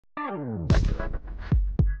Hallo,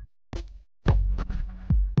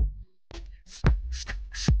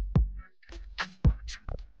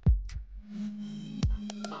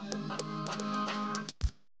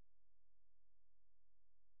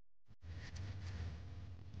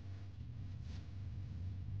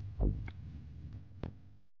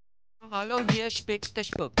 hier spickt der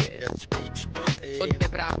Spuck. Und wir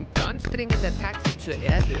brauchen ganz dringend ein Taxi zur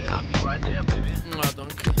Erde. Na,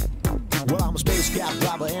 danke. Well, I'm a space cab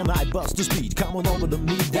driver and I bust the speed. Come on over to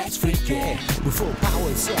me, that's freaky. With full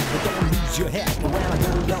power set, but don't lose your head. But when I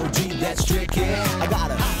go low G, that's tricky. I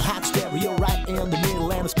got a hot stereo right in the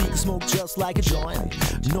middle and a speaker smoke just like a joint.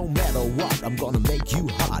 No matter what, I'm gonna make you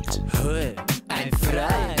hot. Hey, ein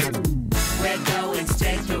Freund. We're going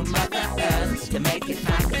straight to Mother Earth to make it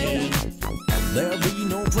happy. There'll be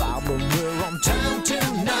no problem, we're on time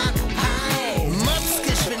tonight. High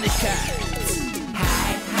Mopsgeschwindigkeit.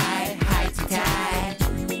 High, high, high to tide.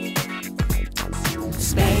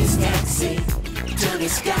 Space taxi to the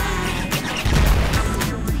sky.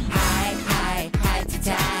 High, high, high to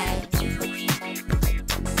tide.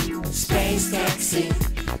 Space taxi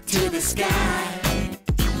to the sky.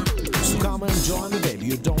 So come and join me, baby,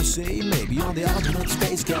 you don't say maybe on the ultimate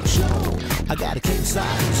space cap show. I got a king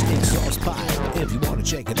size exhaust pipe. If you wanna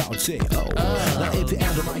check it out, say oh. Now if you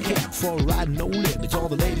enter my cab for a ride, no limits. All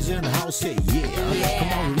the ladies in the house say yeah.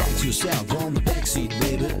 Come on, relax yourself on the backseat,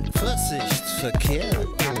 baby. Vorsicht, Verkehr.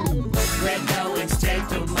 We're going straight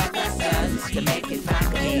to Mother Earth to make it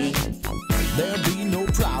happy. There'll be no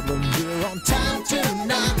problem, we're on time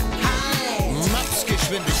tonight. High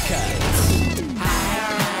Mopsgeschwindigkeit.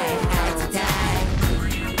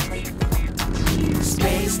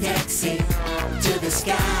 Space taxi to the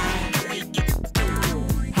sky.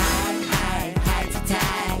 High, high, high to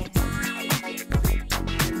tide.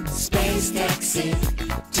 Space taxi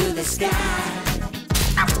to the sky.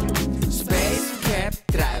 Space cab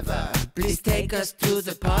driver, please take us to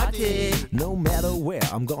the party. No matter where,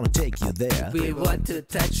 I'm gonna take you there. We want to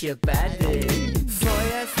touch your body.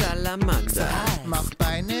 Feuer Salamander. Mach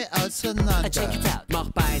Beine auseinander. Check it out. Mach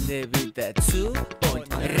Beine wieder zu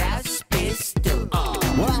und raus bist du.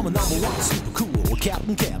 Well, I'm a #1 super cool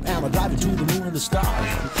Captain Cap, and I drive you to the moon and the stars.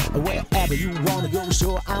 Wherever you wanna go,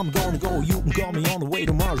 so I'm gonna go. You can call me on the way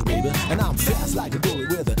to Mars, baby. And I'm fast like a bullet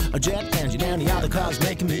with a jet engine, and the other cars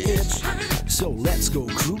making me itch. So let's go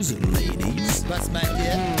cruising, ladies. Was meint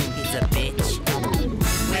ihr? He's a bitch.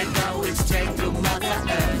 We're going straight to Mother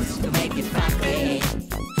Earth to make it happy.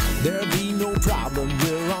 There'll be no problem,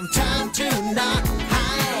 we're on time tonight.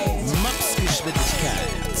 High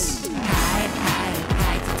Mopsgeschwindigkeit. High, high,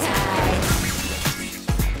 high to tide.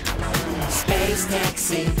 Space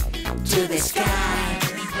taxi to the sky.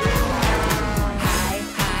 High,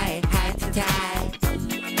 high, high to tide.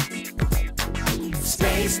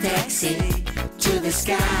 Space taxi to the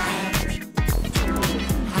sky.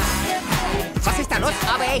 High, high. Was ist da los?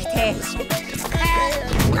 Aber echt, hey.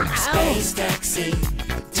 Space taxi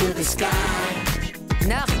to the sky.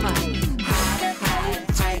 Nochmal. High, high,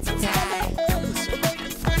 high to tide.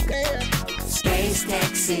 Space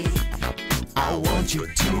taxi. I want you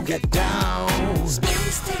to get down.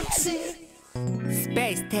 Space taxi.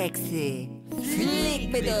 Space Taxi.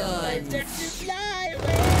 Flieg mit uns.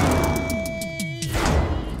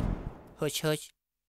 Husch, husch.